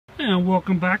And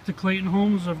welcome back to Clayton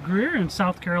Homes of Greer in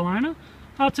South Carolina.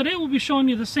 Today we'll be showing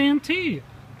you the Santee.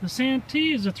 The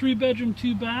Santee is a 3-bedroom,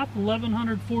 2-bath,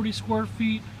 1,140 square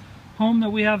feet home that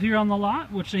we have here on the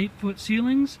lot, which 8-foot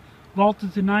ceilings,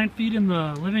 vaulted to 9 feet in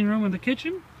the living room and the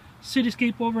kitchen,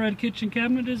 cityscape overhead kitchen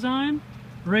cabinet design,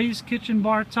 raised kitchen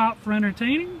bar top for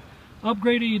entertaining,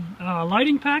 upgraded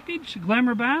lighting package,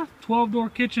 glamour bath, 12-door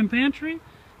kitchen pantry,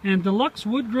 and deluxe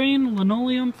wood grain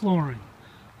linoleum flooring.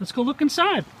 Let's go look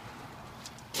inside.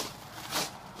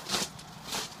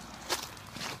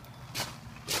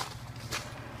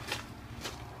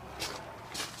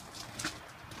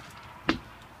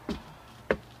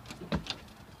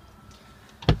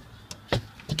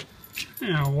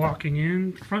 Now walking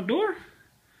in the front door,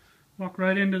 walk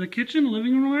right into the kitchen,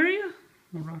 living room area.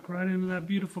 We'll walk right into that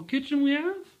beautiful kitchen we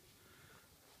have.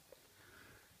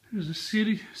 There's a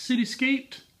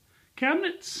cityscaped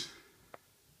cabinets.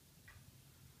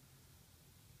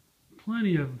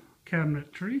 Plenty of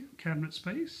cabinet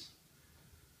space.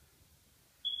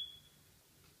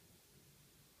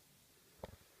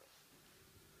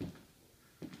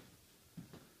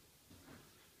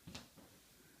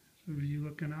 View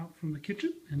looking out from the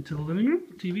kitchen into the living room,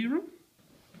 TV room.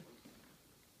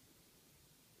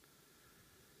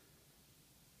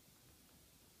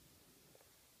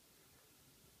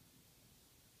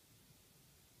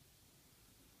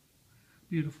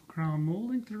 Beautiful crown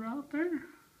molding throughout there.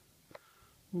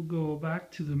 We'll go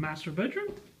back to the master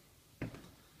bedroom.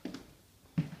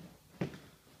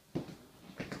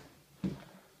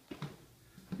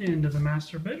 Into the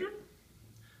master bedroom.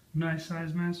 Nice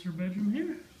size master bedroom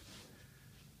here.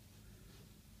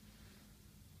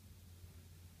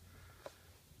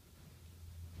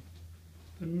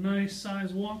 A nice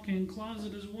size walk-in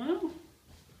closet as well.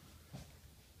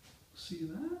 See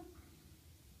that?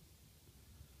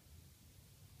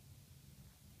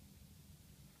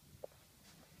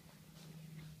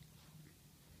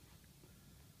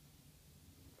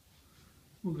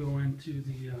 We'll go into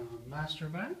the master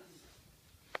bath.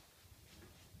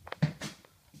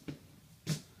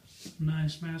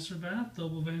 Nice master bath,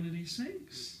 double vanity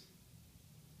sinks.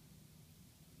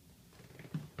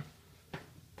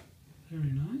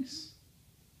 Very nice.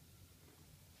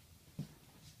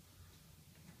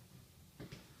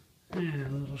 And a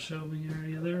little shelving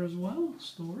area there as well,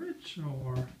 storage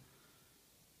or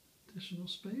additional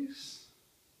space.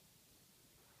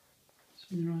 So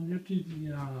you're on into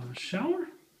the shower.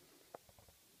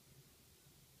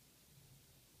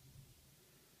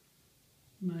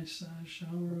 Nice size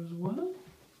shower as well.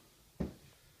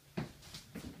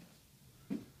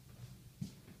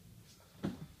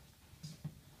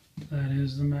 That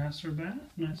is the master bath.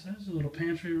 Nice size. A little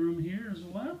pantry room here as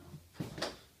well.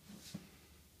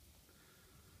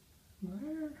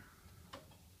 There.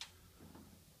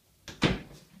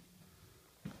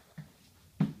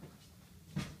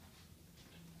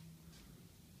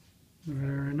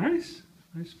 Very nice.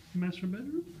 Nice master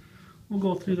bedroom. We'll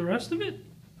go through the rest of it.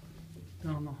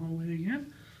 Down the hallway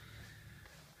again.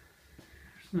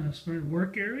 There's a nice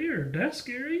work area or desk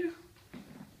area.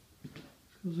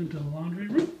 Goes into the laundry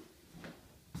room.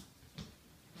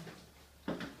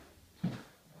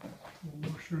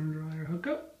 Washer and dryer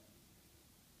hookup.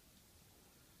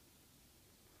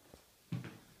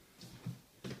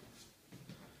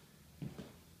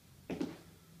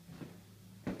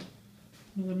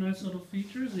 Another nice little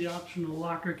feature is the optional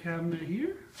locker cabinet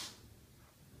here.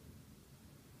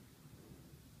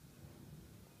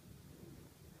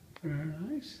 Very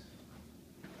nice.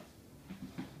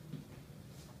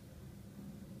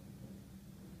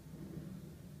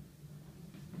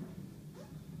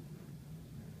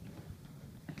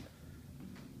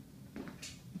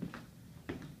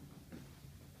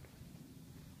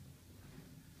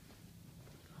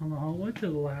 On the hallway to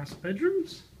the last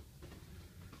bedrooms.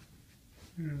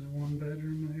 There's one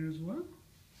bedroom here as well.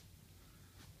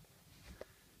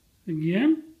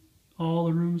 Again, all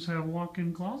the rooms have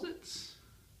walk-in closets.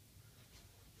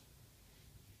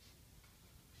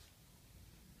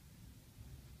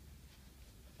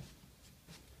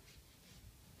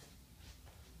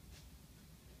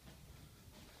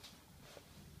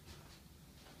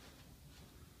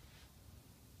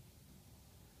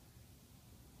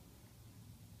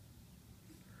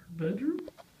 Bedroom.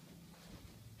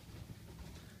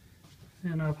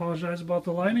 And I apologize about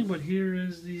the lighting, but here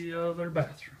is the other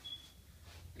bathroom.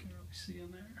 Can't really see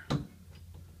in there.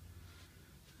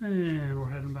 And we're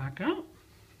heading back out.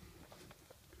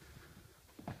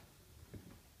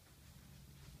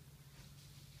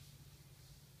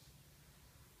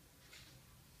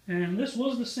 And this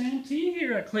was the Santee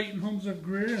here at Clayton Homes of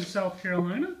Greer in South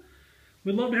Carolina.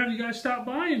 We'd love to have you guys stop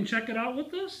by and check it out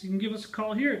with us. You can give us a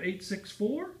call here at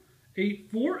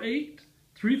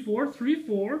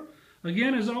 864-848-3434.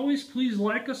 Again, as always, please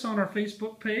like us on our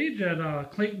Facebook page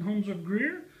at Clayton Homes of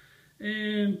Greer.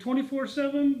 And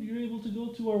 24/7, you're able to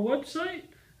go to our website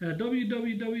at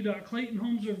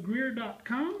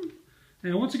www.claytonhomesofgreer.com.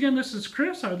 And once again, this is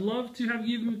Chris. I'd love to have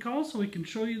you give me a call so we can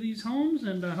show you these homes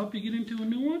and help you get into a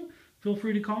new one. Feel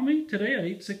free to call me today at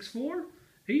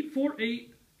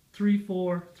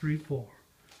 864-848-3434.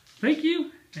 Thank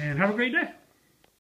you, and have a great day.